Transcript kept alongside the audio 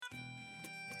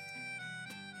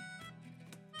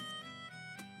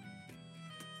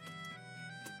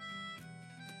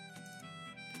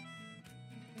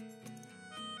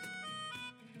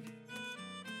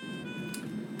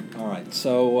right,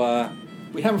 so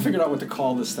we haven't figured out what to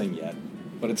call this thing yet,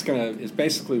 but it's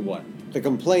basically what? The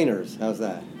Complainers. How's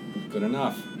that? Good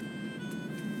enough.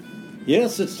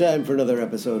 Yes, it's time for another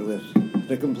episode with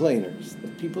The Complainers. The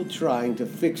people trying to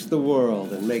fix the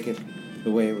world and make it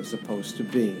the way it was supposed to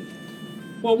be.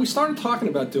 Well, we started talking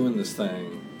about doing this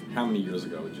thing how many years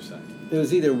ago, would you say? It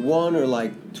was either 1 or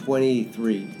like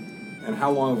 23. And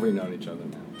how long have we known each other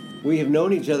now? We have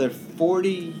known each other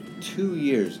 42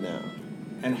 years now.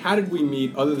 And how did we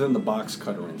meet other than the box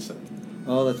cutter incident?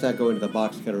 Oh, let's not go into the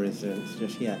box cutter incidents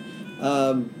just yet.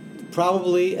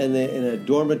 Probably in a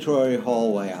dormitory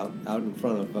hallway out in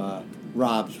front of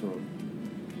Rob's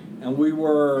room. And we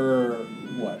were,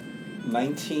 what,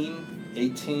 19,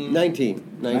 18?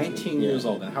 19 years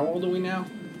old. And how old are we now?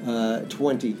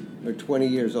 20. We're 20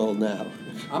 years old now.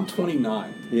 I'm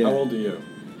 29. Yeah. How old are you?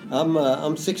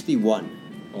 I'm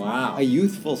 61. Wow. A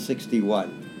youthful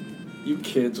 61. You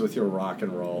kids with your rock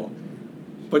and roll.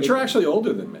 But you're actually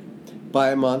older than me. By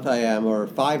a month I am, or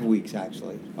 5 weeks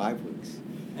actually. 5 weeks.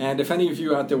 And if any of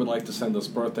you out there would like to send us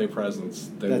birthday presents,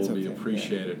 they will be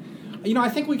appreciated. Yeah. You know, I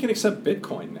think we can accept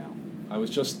Bitcoin now. I was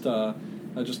just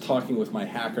talking with my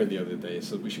hacker the other day,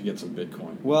 so we should get some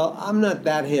Bitcoin. Well, I'm not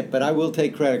that hip, but I will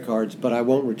take credit cards, but I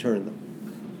won't return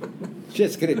them.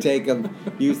 Just going to take them,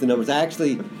 use the numbers. I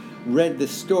actually read the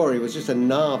story. It was just a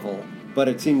novel, but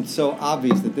it seemed so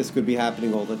obvious that this could be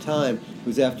happening all the time. It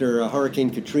was after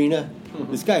Hurricane Katrina.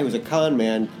 Mm-hmm. This guy who was a con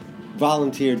man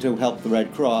volunteered to help the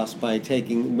Red Cross by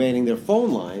manning their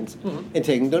phone lines and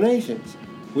taking donations,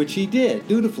 which he did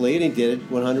dutifully, and he did it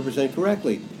 100%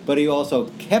 correctly. But he also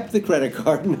kept the credit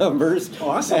card numbers.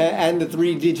 Awesome. And the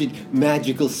 3-digit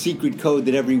magical secret code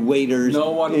that every waiter in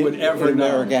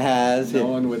America has. No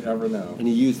one would ever know. And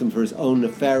he used them for his own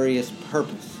nefarious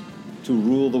purpose, to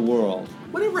rule the world.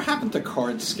 Whatever happened to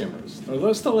card skimmers? Are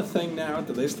those still a thing now?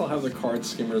 Do they still have the card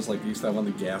skimmers like they used to have on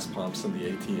the gas pumps and the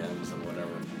ATMs and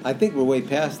whatever? I think we're way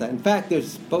past that. In fact,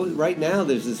 right now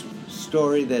there's this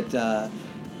story that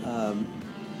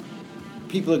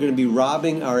people are going to be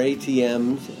robbing our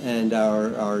ATMs and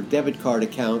our debit card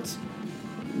accounts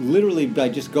literally by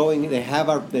just going.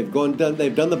 They've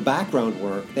done the background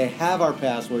work. They have our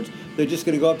passwords. They're just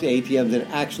going to go up to ATMs and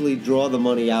actually draw the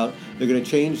money out. They're going to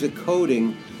change the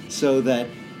coding so that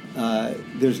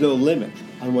there's no limit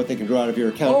on what they can draw out of your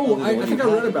account. Oh, I think I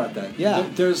read about that. Yeah.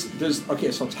 There's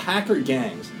okay, so it's hacker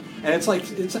gangs, and it's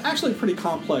actually a pretty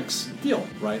complex deal,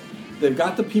 right? They've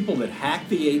got the people that hack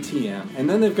the ATM, and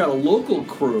then they've got a local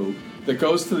crew that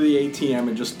goes to the ATM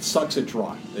and just sucks it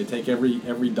dry. They take every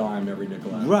dime, every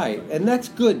nickel out. Right, and that's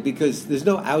good because there's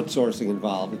no outsourcing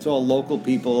involved. It's all local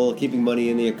people keeping money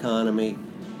in the economy,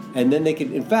 and then they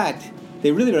can, in fact,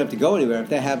 they really don't have to go anywhere. If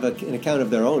they have an account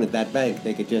of their own at that bank,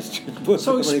 they could just put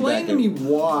So the money back explain to me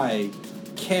why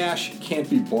cash can't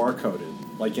be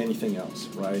barcoded like anything else,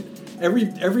 right?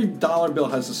 Every dollar bill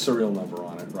has a serial number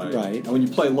on it, right? Right. And when you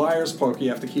play liar's poker, you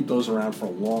have to keep those around for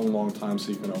a long, long time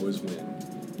so you can always win.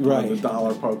 Right. The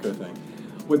dollar poker thing.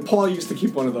 When Paul used to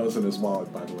keep one of those in his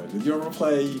wallet, by the way. Did you ever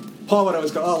play? Paul would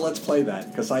always go, "Oh, let's play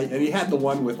that," and he had the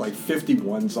one with like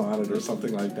 51s on it or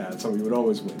something like that. So he would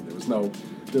always win. There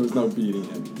was no beating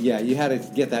him. Yeah, you had to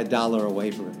get that dollar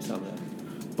away from him somehow.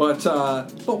 But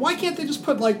why can't they just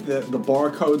put like the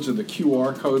barcodes or the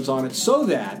QR codes on it so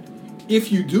that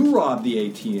if you do rob the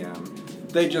ATM,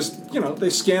 they just, they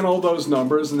scan all those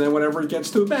numbers, and then whenever it gets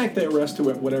to a bank, they arrest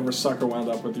whatever sucker wound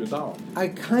up with your dollar. I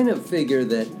kind of figure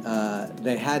that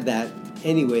they had that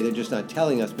anyway. They're just not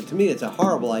telling us. But to me, it's a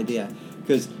horrible idea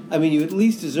because, you at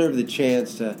least deserve the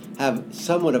chance to have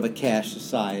somewhat of a cash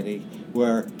society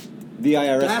where the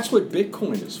IRS... That's what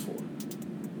Bitcoin is for.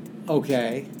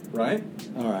 Okay. Right?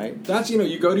 All right. That's,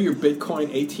 you go to your Bitcoin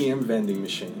ATM vending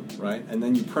machine, right? And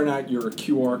then you print out your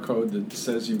QR code that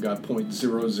says you've got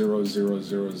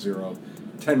 0.00000,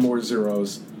 10 more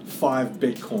zeros, 5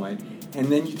 Bitcoin. And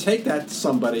then you take that to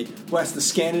somebody who has to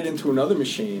scan it into another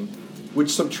machine, which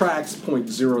subtracts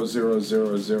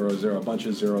 0.00000, a bunch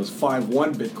of zeros, 1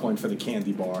 Bitcoin for the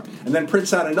candy bar, and then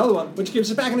prints out another one, which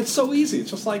gives it back. And it's so easy.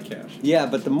 It's just like cash. Yeah,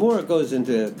 but the more it goes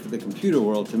into the computer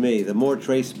world, to me, the more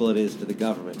traceable it is to the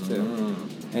government, too.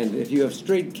 And if you have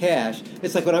straight cash,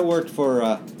 it's like when I worked for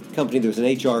a company, there was an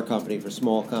HR company for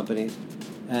small companies,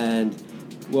 and,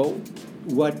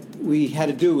 what we had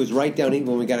to do was write down,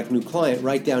 when we got a new client,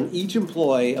 write down each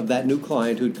employee of that new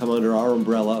client who'd come under our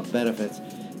umbrella of benefits.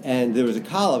 And there was a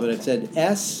column, and it said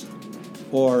S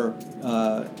or,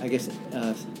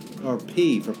 or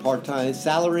P for part-time,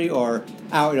 salary or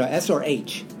hour, S or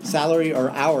H, salary or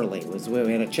hourly was the way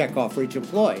we had to check off for each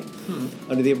employee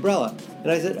under the umbrella.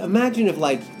 And I said, imagine if,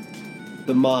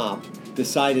 the mob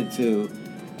decided to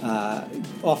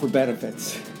offer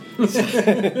benefits.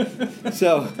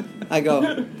 So I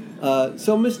go,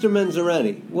 so Mr.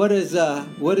 Manzareni, what is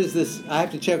this? I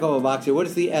have to check off a box here. What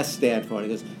does the S stand for?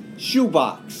 And he goes,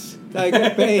 shoebox. I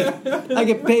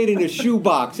get paid in a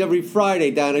shoebox every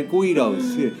Friday down at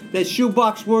Guido's. Does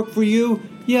shoebox work for you?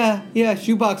 Yeah,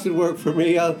 shoebox would work for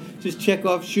me. I'll just check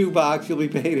off shoebox. You'll be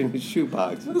paid in a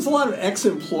shoebox. There's a lot of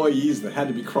ex-employees that had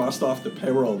to be crossed off the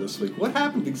payroll this week. What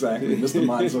happened exactly, Mr.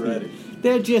 Manzaretti?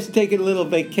 They're just taking a little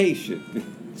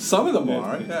vacation. Some of them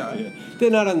are, yeah. They're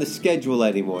not on the schedule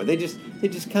anymore. They're just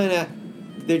kind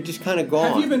of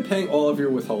gone. Have you been paying all of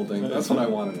your withholding? That's what I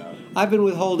want to know. I've been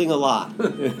withholding a lot.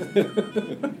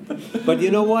 But you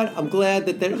know what? I'm glad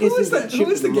that there isn't Who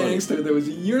is the gangster? There was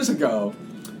years ago,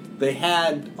 they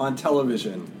had on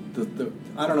television,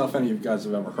 I don't know if any of you guys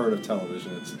have ever heard of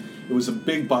television. It was a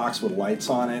big box with lights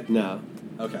on it. No.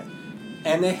 Okay.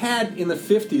 And they had, in the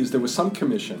 50s, there was some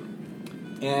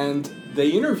commission, and they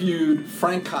interviewed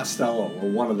Frank Costello, or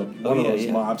one of those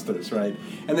mobsters, right?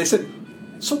 And they said,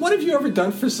 so what have you ever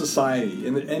done for society?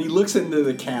 And he looks into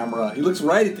the camera. He looks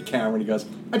right at the camera and he goes,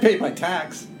 I paid my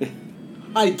tax.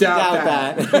 I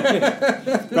doubt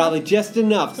that. Probably just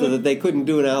enough so that they couldn't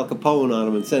do an Al Capone on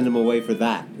him and send him away for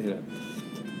that.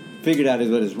 Figured out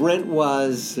what his rent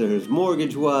was, or his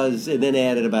mortgage was, and then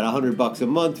added about $100 a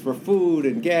month for food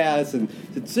and gas, and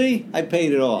said, see, I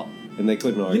paid it all. And they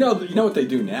couldn't argue. You know what they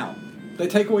do now? They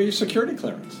take away your security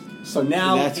clearance. So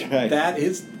now that's right.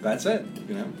 That's it,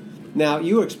 Now,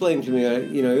 you were explaining to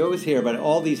me, you always hear about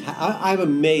all these. I'm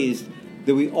amazed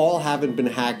that we all haven't been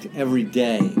hacked every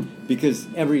day, because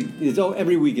every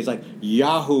week it's like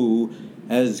Yahoo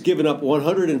has given up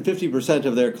 150%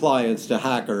 of their clients to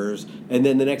hackers, and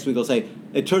then the next week they'll say,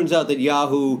 it turns out that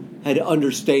Yahoo had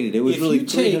understated. It was if really you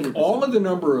take all of the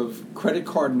number of credit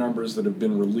card numbers that have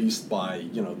been released by,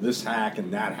 this hack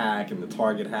and that hack and the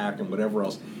Target hack and whatever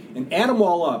else, and add them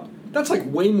all up, that's like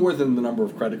way more than the number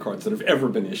of credit cards that have ever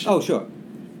been issued. Oh, sure.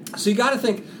 So you got to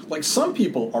think, like, some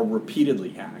people are repeatedly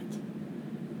hacked.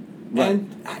 Right. And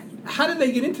how did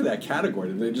they get into that category?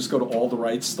 Did they just go to all the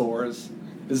right stores?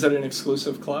 Is it an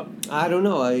exclusive club? I don't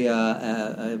know.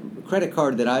 A credit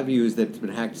card that I've used that's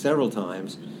been hacked several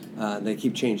times, they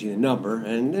keep changing the number,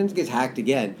 and then it gets hacked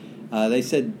again. They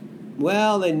said,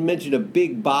 they mentioned a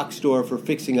big box store for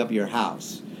fixing up your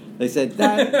house. They said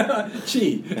that.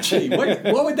 gee,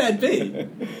 what would that be?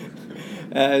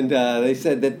 And they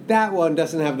said that one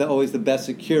doesn't have always the best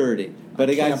security. But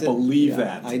I can't believe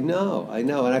that. I know,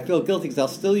 and I feel guilty because I'll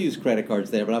still use credit cards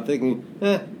there. But I'm thinking,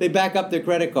 they back up their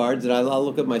credit cards, and I'll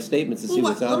look at my statements and see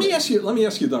what's on. Let me ask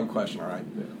you a dumb question. All right,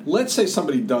 let's say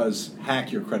somebody does hack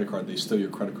your credit card, they steal your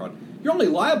credit card. You're only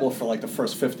liable for like the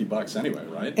first $50 anyway,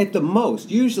 right? At the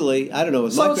most. Usually, I don't know.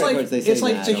 With my credit cards, they say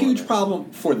it's a huge problem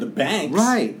for the banks,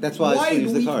 right? That's why I still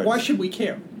use the cards. Why should we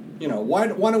care? Why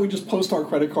don't we just post our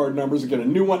credit card numbers and get a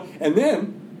new one, and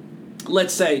then,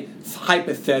 let's say,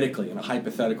 hypothetically, in a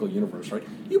hypothetical universe, right,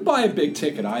 you buy a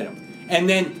big-ticket item, and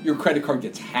then your credit card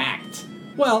gets hacked.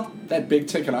 Well, that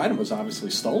big-ticket item was obviously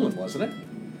stolen, wasn't it?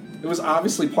 It was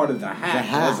obviously part of the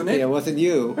hack, wasn't it? Yeah, it wasn't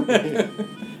you.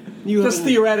 Just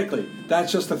theoretically.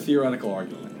 That's just a theoretical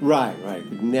argument. Right.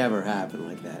 It never happened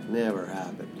like that. Never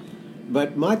happened.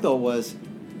 But my thought was,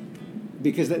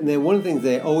 because one of the things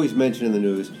they always mention in the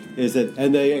news is that,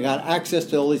 and they got access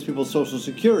to all these people's Social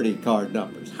Security card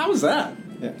numbers. How is that?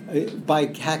 By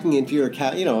hacking into your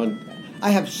account, and I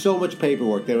have so much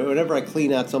paperwork there. Whenever I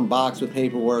clean out some box with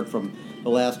paperwork from the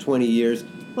last 20 years,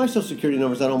 my Social Security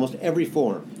number is on almost every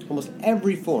form. Almost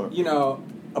every form.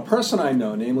 A person I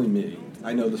know, namely me,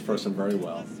 I know this person very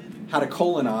well, had a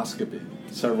colonoscopy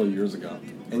several years ago.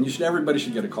 And everybody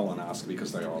should get a colonoscopy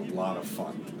because they are a lot of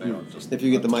fun. They are just if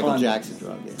you get the Michael Jackson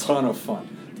drug. Yeah. Ton of fun.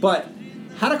 But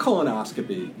had a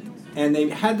colonoscopy, and they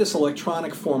had this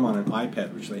electronic form on an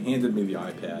iPad, which they handed me the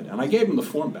iPad, and I gave them the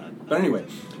form back. But anyway,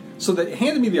 so they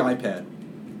handed me the iPad,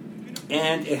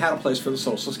 and it had a place for the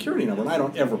Social Security number, and I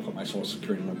don't ever put my Social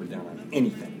Security number down on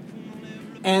anything.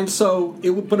 And so, it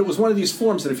was one of these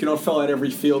forms that if you don't fill out every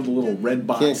field, the little red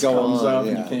box comes up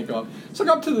and you can't go up. So I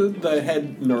go up to the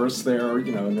head nurse there,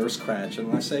 Nurse Cratchit,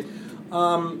 and I say,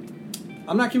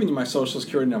 I'm not giving you my Social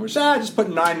Security number. She said, just put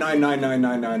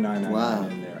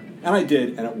 9999999 in there. And I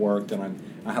did, and it worked, and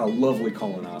I had a lovely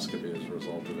colonoscopy as a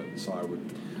result of it. So I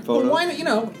would... But why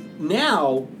not,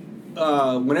 now...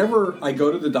 whenever I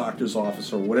go to the doctor's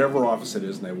office or whatever office it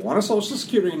is and they want a Social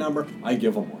Security number, I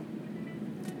give them one.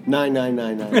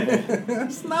 9999.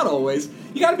 It's not always.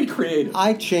 You got to be creative.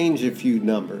 I change a few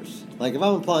numbers. Like if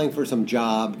I'm applying for some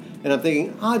job and I'm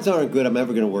thinking odds aren't good I'm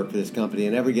ever going to work for this company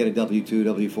and ever get a W-2,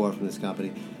 W-4 from this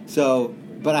company. So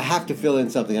but I have to fill in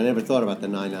something. I never thought about the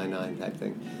 999 type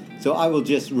thing. So I will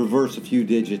just reverse a few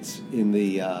digits in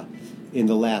the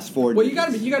last 4 Well,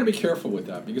 digits. you got to be careful with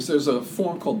that because there's a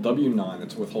form called W-9.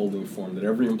 It's a withholding form that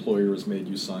every employer has made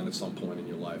you sign at some point in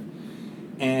your life.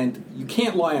 And you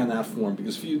can't lie on that form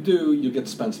because if you do, you get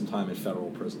to spend some time in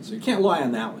federal prison. So you can't lie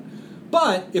on that one.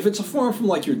 But if it's a form from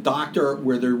like your doctor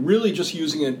where they're really just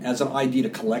using it as an ID to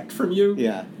collect from you,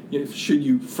 should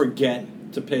you forget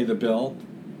to pay the bill,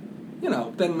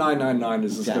 then 999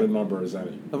 is as good a number as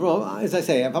any. Well, as I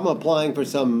say, if I'm applying for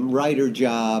some writer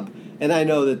job and I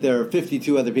know that there are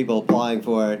 52 other people applying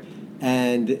for it,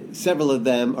 and several of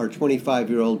them are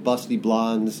 25-year-old busty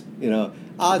blondes,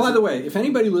 By the way, if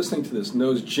anybody listening to this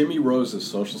knows Jimmy Rose's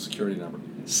Social Security number,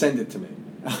 send it to me.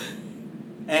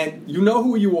 And you know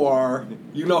who you are.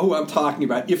 You know who I'm talking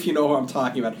about. If you know who I'm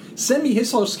talking about, send me his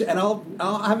Social Security, and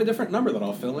I'll have a different number that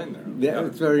I'll fill in there. Yeah,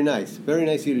 it's very nice. Very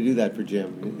nice of you to do that for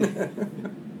Jim.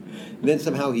 Then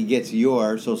somehow he gets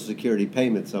your Social Security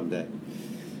payment someday.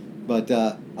 But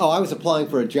I was applying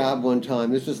for a job one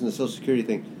time. This wasn't a Social Security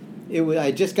thing. I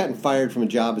had just gotten fired from a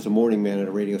job as a morning man at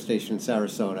a radio station in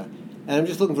Sarasota, and I'm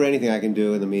just looking for anything I can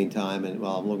do in the meantime. And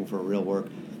I'm looking for real work.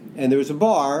 And there was a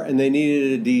bar, and they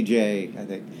needed a DJ, I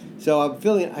think. So I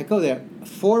go there, a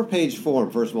 4-page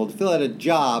form, first of all, to fill out a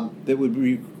job that would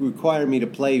require me to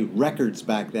play records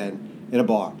back then in a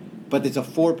bar. But it's a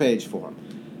 4-page form.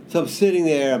 So I'm sitting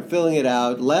there, I'm filling it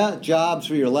out, jobs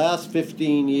for your last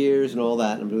 15 years and all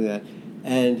that, and I'm doing that.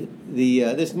 And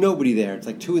there's nobody there. It's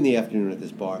like 2 in the afternoon at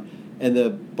this bar. And the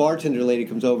bartender lady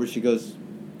comes over, she goes,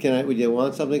 would you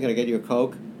want something? Can I get you a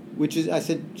Coke? I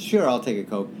said, sure, I'll take a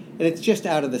Coke. And it's just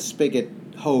out of the spigot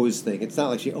hose thing. It's not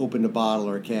like she opened a bottle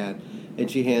or a can. And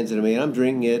she hands it to me, and I'm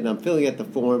drinking it, and I'm filling out the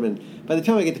form. And by the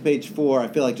time I get to page 4, I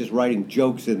feel like just writing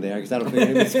jokes in there because I don't think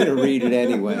anyone's going to read it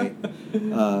anyway.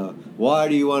 Why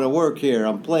do you want to work here?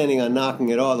 I'm planning on knocking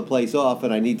the place off,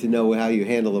 and I need to know how you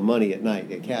handle the money at night,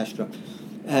 get cash drop.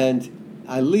 And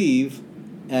I leave,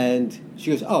 and she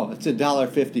goes, it's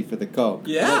 $1.50 for the Coke.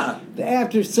 Yeah. And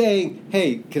after saying,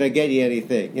 hey, can I get you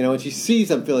anything? And she sees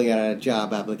I'm filling out a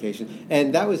job application.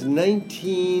 And that was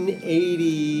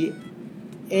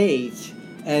 1988.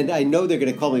 And I know they're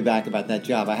going to call me back about that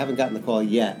job. I haven't gotten the call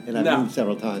yet. And I've moved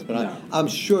several times. But I'm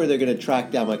sure they're going to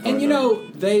track down my car. And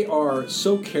they are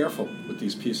so careful with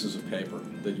these pieces of paper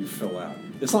that you fill out.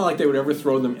 It's not like they would ever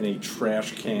throw them in a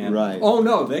trash can. Right. Oh,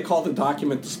 no, they call the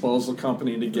document disposal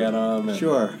company to get them. And,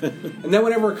 sure. And then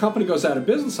whenever a company goes out of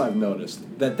business, I've noticed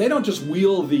that they don't just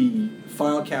wheel the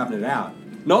file cabinet out.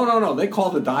 No. They call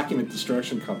the document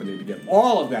destruction company to get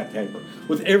all of that paper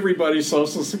with everybody's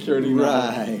Social Security number.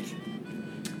 Right.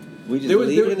 We just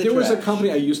There was a company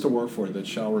I used to work for that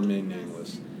shall remain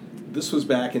nameless. This was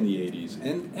back in the 80s.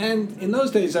 And in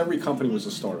those days, every company was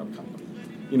a startup company.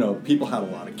 People had a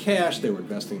lot of cash. They were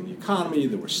investing in the economy.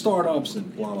 There were startups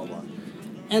and blah, blah, blah.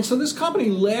 And so this company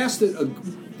lasted,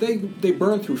 they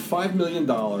burned through $5 million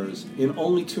in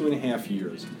only 2.5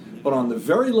 years. But on the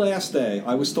very last day,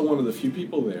 I was still one of the few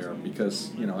people there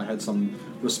because, I had some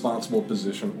responsible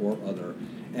position or other.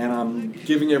 And I'm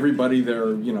giving everybody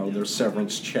their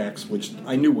severance checks, which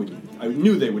I knew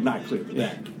they would not clear the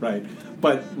bank, right?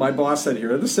 But my boss said,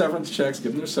 here are the severance checks,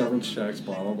 give them their severance checks,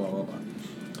 blah, blah, blah, blah, blah.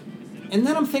 And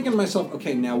then I'm thinking to myself,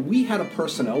 okay, now we had a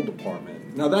personnel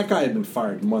department. Now that guy had been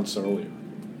fired months earlier.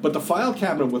 But the file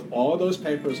cabinet with all of those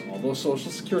papers, all those Social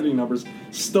Security numbers,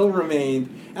 still remained.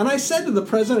 And I said to the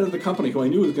president of the company, who I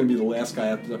knew was going to be the last guy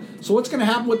after so what's going to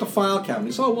happen with the file cabinet?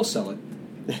 He said, we'll sell it.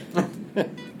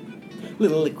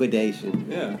 Little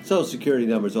liquidation. Yeah. Social Security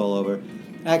numbers all over.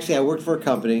 Actually, I worked for a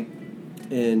company,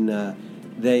 and and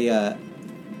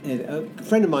a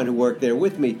friend of mine who worked there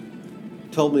with me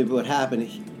told me what happened.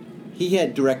 He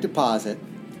had direct deposit,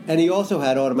 and he also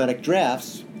had automatic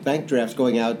drafts, bank drafts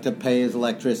going out to pay his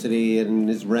electricity and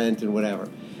his rent and whatever.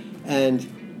 And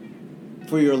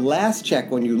for your last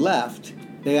check when you left,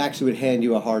 they actually would hand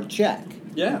you a hard check.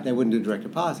 Yeah. They wouldn't do direct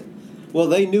deposit. Well,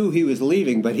 they knew he was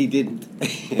leaving, but he didn't.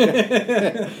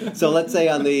 So let's say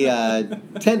on the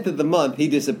 10th of the month, he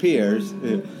disappears,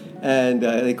 and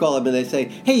they call him and they say,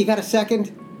 hey, you got a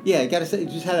second? Yeah, you got a second.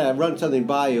 You just had to run something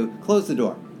by you. Close the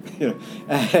door.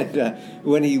 And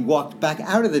when he walked back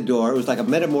out of the door, it was like a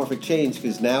metamorphic change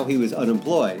because now he was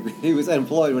unemployed. He was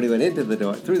unemployed when he went into the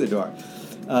door, through the door.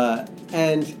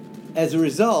 And as a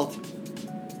result,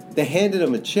 they handed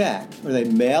him a check, or they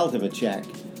mailed him a check,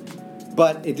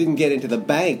 but it didn't get into the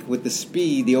bank with the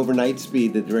speed, the overnight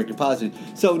speed that direct deposit.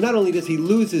 So not only does he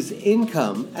lose his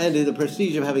income and the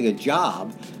prestige of having a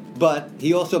job, but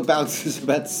he also bounces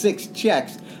about 6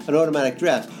 checks on automatic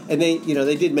drafts. And they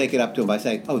did make it up to him by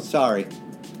saying, "Oh, sorry,"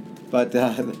 but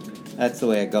That's the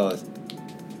way it goes.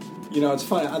 You know, it's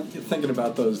funny. I'm thinking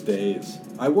about those days.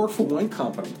 I worked for one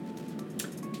company,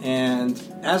 and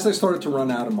as they started to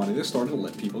run out of money, they started to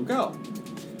let people go.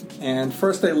 And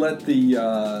first they let the,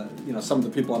 some of the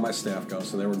people on my staff go,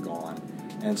 so they were gone.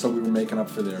 And so we were making up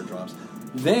for their jobs.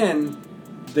 Then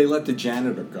they let the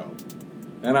janitor go.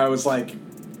 And I was like,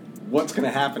 what's going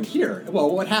to happen here? Well,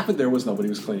 what happened there was nobody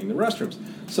was cleaning the restrooms.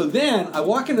 So then I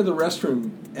walk into the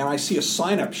restroom and I see a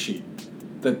sign-up sheet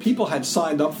that people had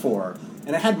signed up for.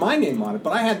 And it had my name on it,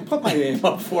 but I hadn't put my name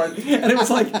up for it. And it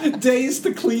was like days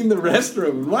to clean the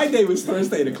restroom. My day was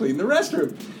Thursday to clean the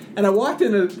restroom. And I walked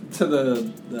into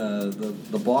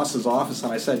the boss's office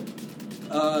and I said,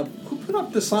 who put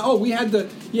up the sign? Oh, we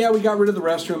got rid of the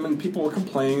restroom and people were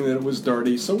complaining that it was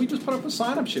dirty, so we just put up a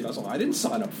sign-up sheet. I was like, I didn't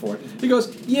sign up for it. He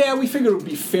goes, yeah, we figured it would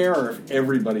be fairer if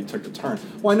everybody took a turn.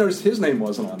 Well, I noticed his name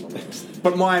wasn't on the list,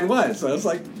 but mine was. So I was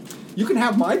like, you can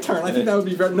have my turn. I think that would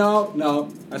be very...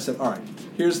 No. I said, all right,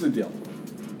 here's the deal.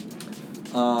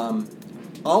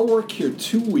 I'll work here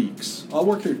 2 weeks. I'll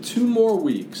work here 2 more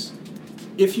weeks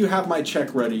if you have my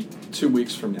check ready 2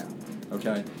 weeks from now,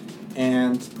 okay?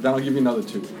 And then I'll give you another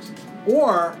 2 weeks.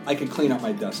 Or I could clean up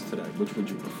my desk today. Which would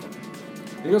you prefer?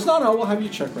 And he goes, no, we'll have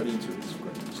your check ready in 2 weeks.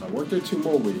 Great. So I worked there 2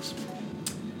 more weeks.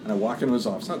 And I walk into his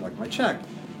office. I'd like my check.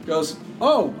 He goes,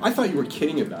 oh, I thought you were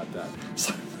kidding about that.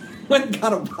 So I went and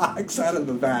got a box out of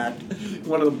the back,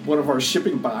 one of our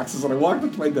shipping boxes, and I walked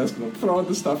up to my desk and I'm throwing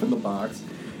the stuff in the box.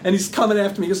 And he's coming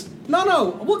after me. He goes,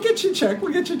 no, we'll get you a check.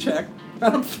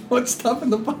 And I'm throwing stuff in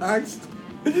the box.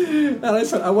 And I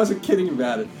said, I wasn't kidding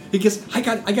about it. He goes, I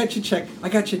got your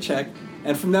check.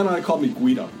 And from then on, I called me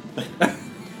Guido.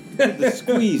 The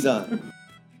squeeze on.